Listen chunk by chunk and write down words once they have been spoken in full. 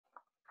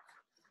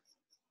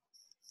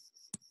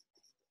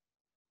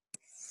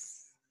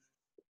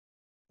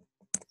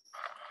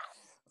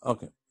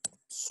Okay,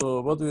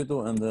 so what do we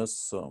do in this?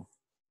 So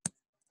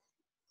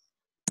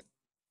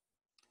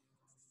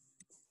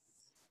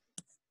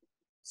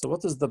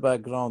what is the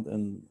background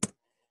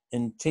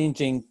in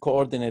changing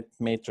coordinate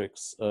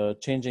matrix,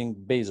 changing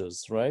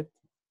bases, right?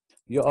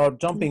 You are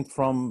jumping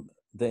from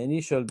the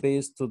initial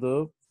base to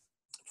the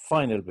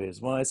final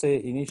base. When I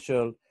say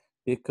initial,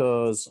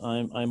 because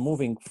I'm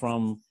moving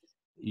from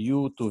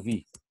U to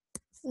V.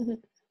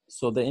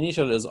 So the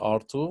initial is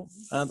R2,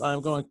 and I'm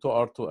going to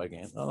R2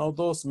 again. Now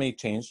those may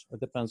change. It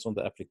depends on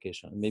the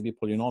application, maybe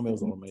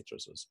polynomials or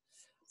matrices.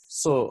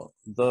 So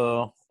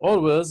the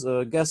always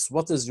guess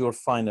what is your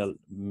final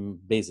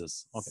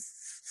basis. Okay.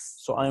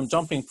 So I'm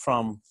jumping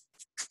from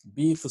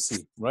B to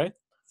C, right?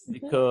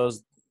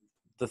 Because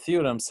the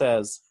theorem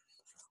says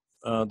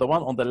the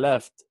one on the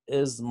left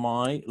is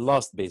my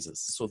last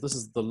basis. So this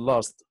is the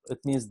last,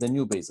 it means the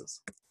new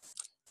basis.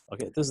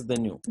 Okay, this is the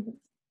new.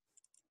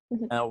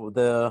 Now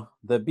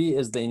the B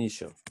is the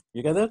initial.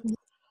 You get it?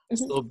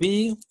 So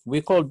B,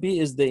 we call B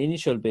is the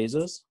initial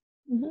basis,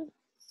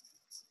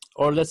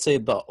 or let's say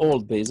the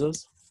old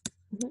basis.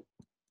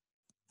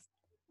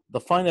 The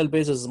final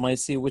basis is my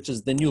C, which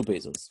is the new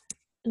basis.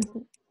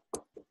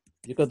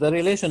 Because the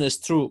relation is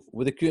true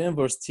with the Q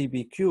inverse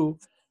TBQ.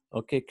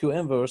 Okay, Q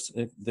inverse,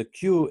 the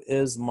Q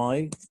is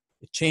my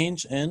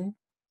change in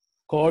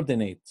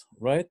coordinate,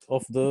 right,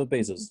 of the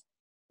bases.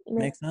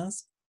 Make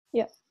sense?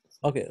 Yeah.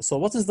 Okay, so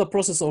what is the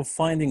process of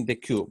finding the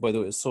Q, by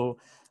the way? So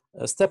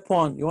step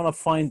one, you want to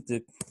find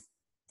the,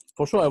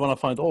 for sure I want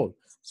to find all.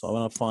 So I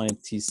want to find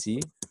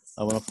TC,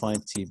 I want to find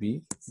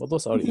TB, but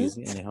those are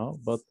easy anyhow.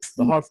 But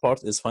the hard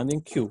part is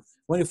finding Q.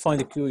 When you find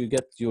the Q, you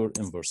get your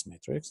inverse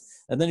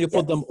matrix, and then you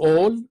put them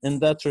all in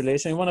that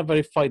relation. You want to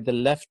verify the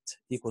left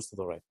equals to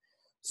the right.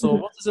 So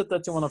what is it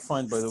that you want to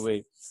find, by the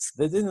way?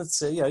 They didn't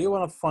say, yeah, you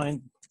want to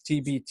find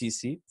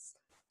TBTC.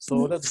 So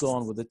let's go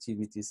on with the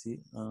TBTC.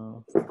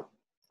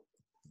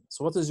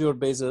 So what is your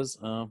basis?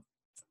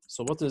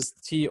 So what is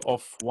T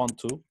of 1,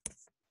 2?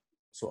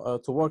 So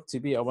to work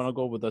TB, I want to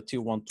go with the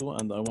T1, 2,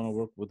 and I want to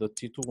work with the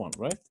T2, 1,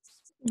 right?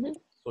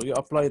 So you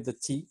apply the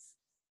T.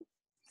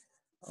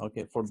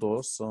 Okay, for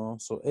those.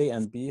 So A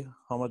and B,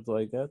 how much do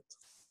I get?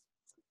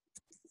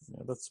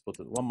 Yeah, let's put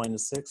it 1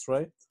 minus 6,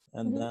 right?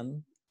 And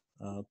then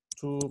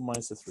 2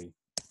 minus 3.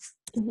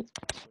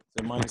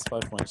 So minus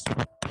 5 minus 2.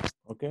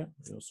 Okay,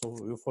 so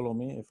you follow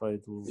me if I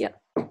do. Yeah.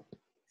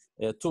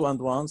 2 and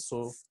 1,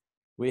 so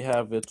we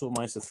have 2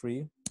 minus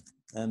 3,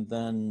 and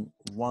then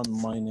 1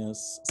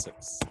 minus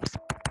 6.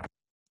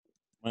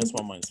 Minus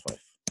 1 minus 5.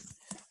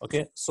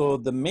 Okay, so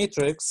the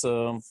matrix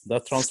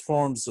that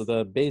transforms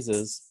the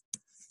bases,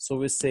 so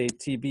we say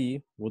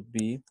TB would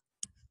be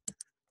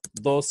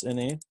those in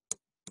a,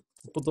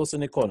 put those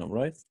in a column,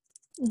 right?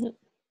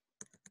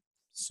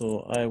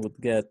 So I would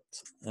get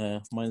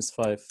minus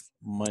 5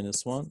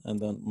 minus 1, and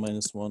then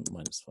minus 1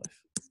 minus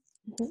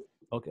 5.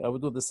 Okay, I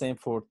would do the same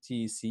for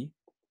TC.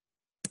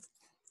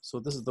 So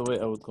this is the way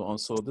I would go on.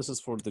 So this is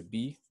for the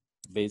B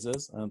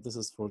bases, and this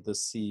is for the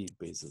C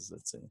bases,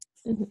 let's say.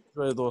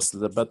 Those,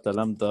 the beta,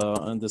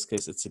 lambda, in this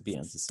case, it's a B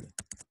and C.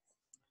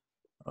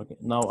 Okay,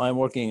 now I'm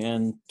working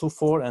in 2,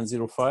 4, and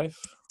 0, 5.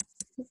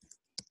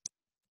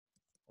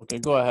 Okay,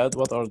 go ahead.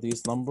 What are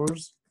these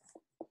numbers?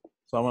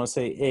 So I want to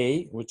say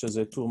A, which is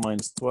a 2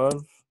 minus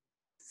 12,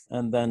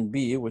 and then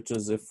B, which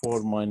is a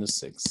 4 minus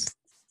 6.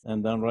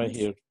 And then right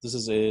here, this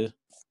is a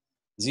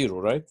 0,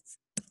 right?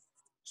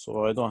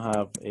 So I don't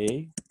have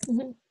A.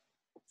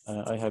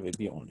 I have a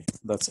B only.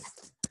 That's it.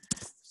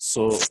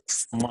 So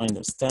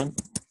minus 10,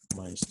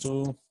 minus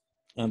 2,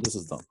 and this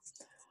is done.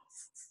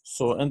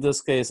 So in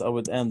this case, I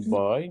would end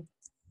by,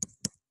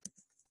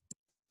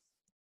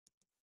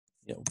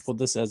 yeah, put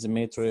this as a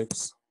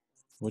matrix,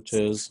 which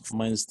is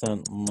minus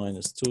 10,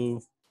 minus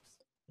 2,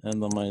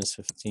 and then minus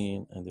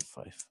 15, and the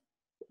 5.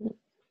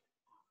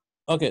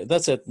 Okay,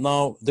 that's it.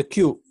 Now the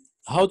Q.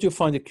 How do you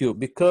find the Q?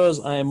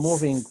 Because I am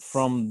moving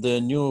from the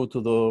new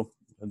to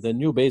the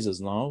new bases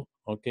now.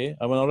 Okay,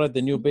 I want to write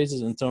the new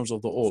bases in terms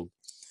of the old.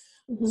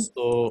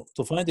 So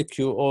to find the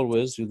Q,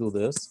 always you do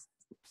this.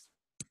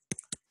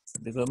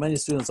 Because many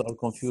students are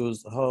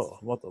confused.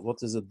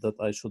 What is it that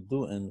I should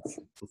do? And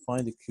to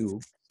find the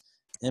Q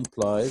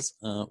implies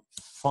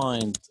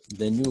find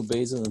the new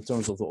bases in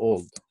terms of the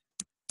old.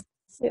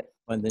 Yeah.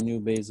 Find the new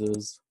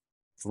bases.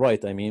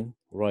 Right, I mean,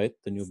 write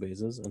the new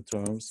bases in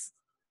terms.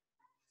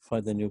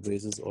 Find the new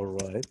bases, or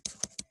write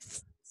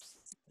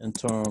in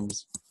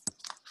terms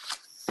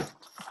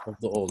of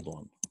the old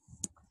one.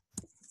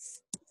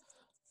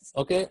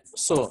 Okay,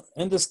 so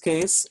in this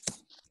case,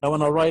 I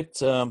want to write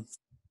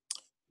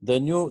the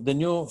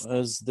new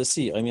is the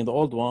C. I mean, the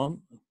old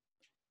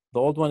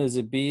one is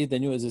a B, the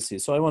new is a C.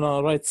 So I want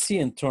to write C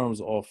in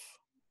terms of,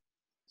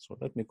 so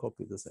let me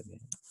copy this again.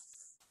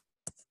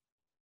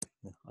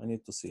 Yeah, I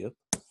need to see it.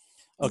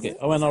 Okay,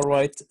 I want to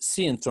write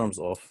C in terms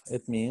of,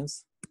 it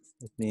means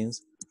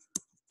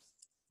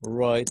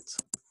write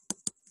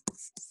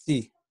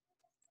C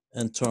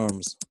in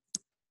terms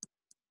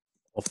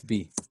of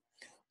B.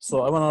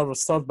 So I want to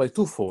start by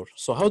 2, 4.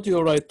 So how do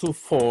you write 2,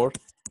 4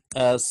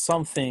 as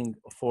something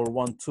for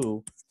 1,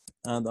 2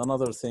 and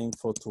another thing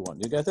for 2, 1.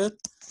 You get it?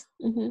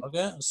 Mm-hmm.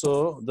 Okay,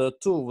 so the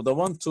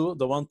 1, 2,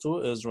 the 1, 2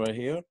 is right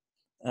here,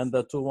 and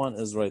the 2, 1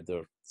 is right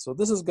there. So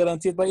this is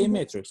guaranteed by a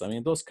matrix. I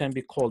mean, those can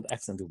be called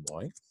X and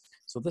Y.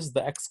 So this is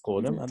the X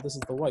column, and this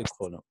is the Y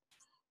column.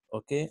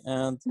 Okay,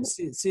 and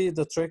see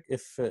the trick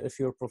if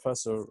your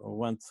professor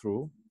went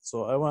through.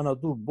 So I want to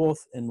do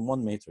both in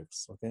one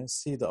matrix. Okay,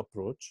 see the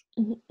approach.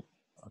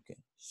 Okay,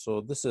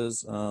 so this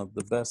is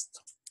the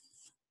best.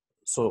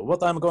 So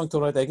what I'm going to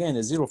write again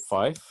is 0,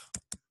 5.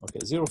 Okay,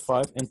 0,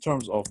 5 in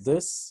terms of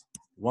this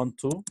 1,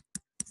 2,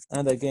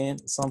 and again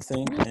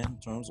something in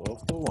terms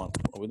of 2, 1.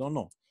 We don't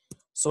know.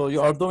 So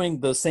you are doing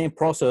the same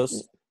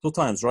process 2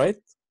 times, right?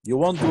 You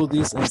won't do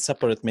these in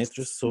separate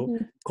matrices. So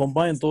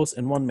combine those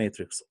in one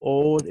matrix,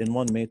 all in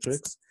one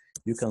matrix.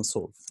 You can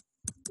solve.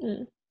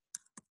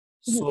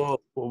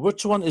 So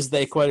which one is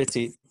the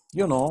equality?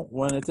 You know,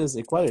 when it is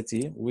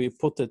equality, we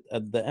put it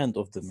at the end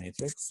of the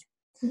matrix.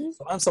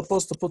 So I'm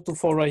supposed to put 2,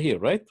 4 right here,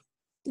 right?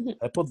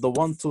 I put the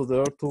 1, 2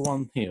 there, 2,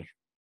 1 here.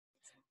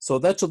 So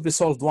that should be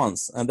solved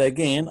once. And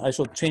again, I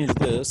should change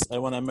this. I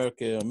want to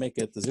make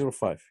it 0,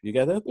 5. You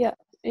get it? Yeah.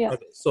 Yeah.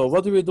 Okay. So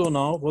what do we do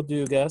now? What do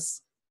you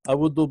guess? I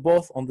would do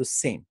both on the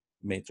same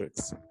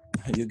matrix.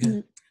 You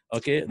get?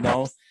 Okay.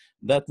 Now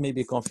that may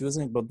be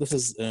confusing, but this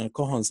is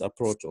Cohen's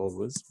approach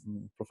always.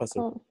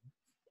 Professor.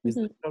 He's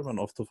the chairman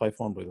of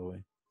 251, by the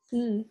way.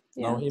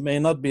 Yeah. Now he may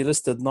not be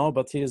listed now,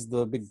 but he is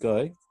the big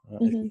guy.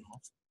 If you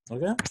know.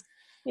 Okay.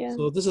 Yeah.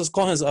 So this is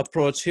Cohen's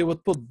approach. He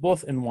would put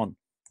both in one.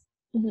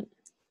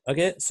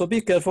 Okay, so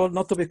be careful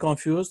not to be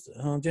confused.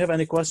 Do you have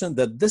any question?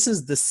 That this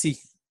is the C.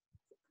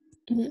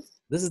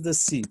 This is the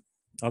C.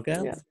 Okay.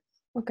 Yeah.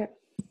 Okay.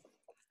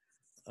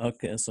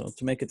 Okay, so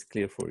to make it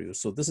clear for you,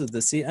 so this is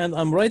the C, and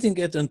I'm writing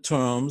it in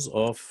terms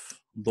of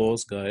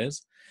those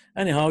guys.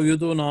 Anyhow, you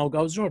do now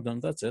Gauss-Jordan.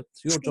 That's it.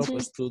 Your job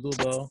is to do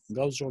the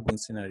Gauss-Jordan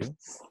scenario.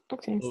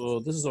 Okay. So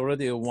this is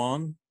already a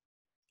 1.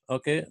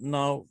 Okay,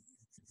 now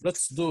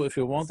let's do if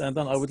you want, and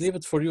then I would leave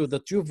it for you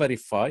that you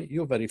verify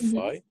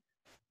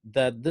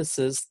that this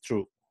is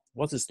true.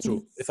 What is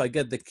true? If I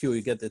get the Q,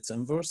 you get its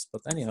inverse.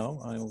 But anyhow,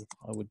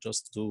 I would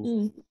just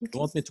do. You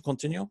want me to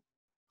continue?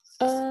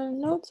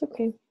 No, it's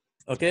okay.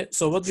 Okay.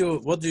 So what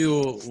do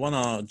you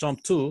wanna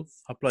jump to?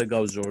 Apply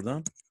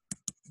Gauss-Jordan,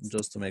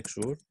 just to make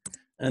sure.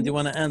 And you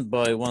wanna end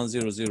by 1,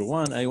 0, 0,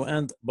 1. And you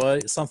end by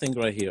something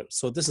right here.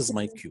 So this is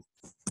my Q.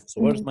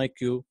 So where's my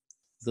Q?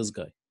 This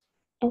guy.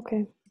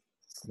 Okay.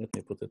 Let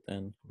me put it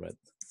in red.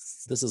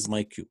 This is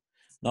my Q.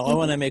 Now I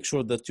wanna make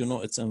sure that you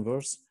know its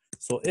inverse.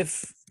 So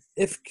if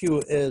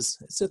Q is,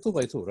 it's a 2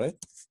 by 2, right?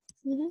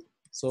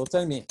 So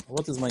tell me,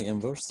 what is my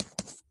inverse?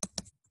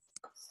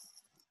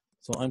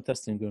 So I'm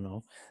testing you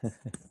now.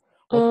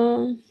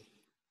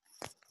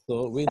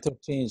 So we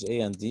interchange A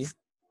and D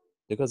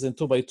because in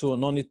 2 by 2,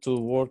 no need to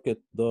work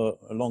it the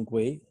long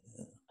way.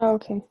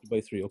 Okay. 2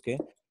 by 3, okay?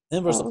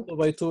 Inverse of 2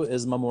 by 2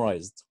 is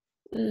memorized.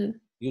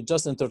 You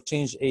just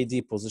interchange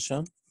AD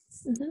position,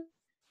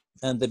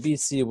 and the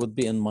BC would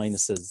be in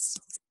minuses.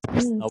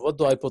 Now, what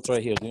do I put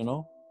right here? Do you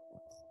know?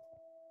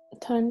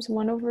 Times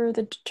 1 over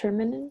the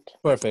determinant.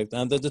 Perfect.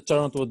 And the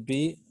determinant would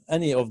be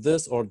any of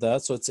this or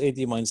that. So it's AD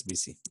minus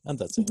BC. And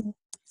that's it.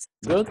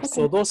 Good. Okay.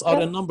 So those are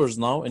in numbers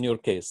now in your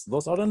case.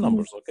 Those are in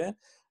numbers, okay?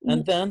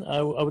 And then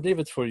I would leave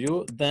it for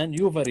you. Then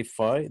you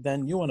verify.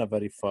 Then you want to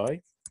verify.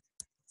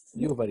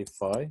 You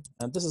verify.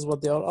 And this is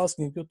what they are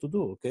asking you to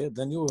do, okay?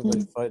 Then you will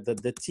verify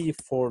that the T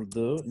for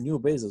the new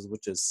basis,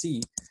 which is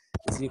C,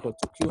 is equal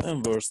to Q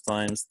inverse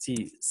times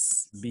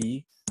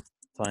TB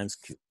times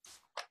Q.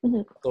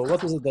 So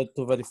what is it that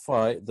to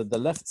verify that the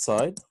left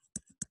side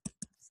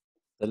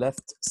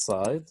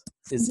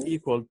is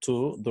equal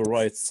to the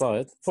right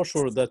side? For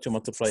sure that you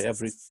multiply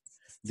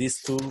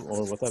these two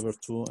or whatever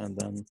two, and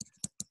then,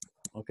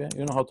 okay,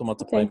 you know how to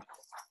multiply.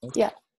 Okay. Yeah.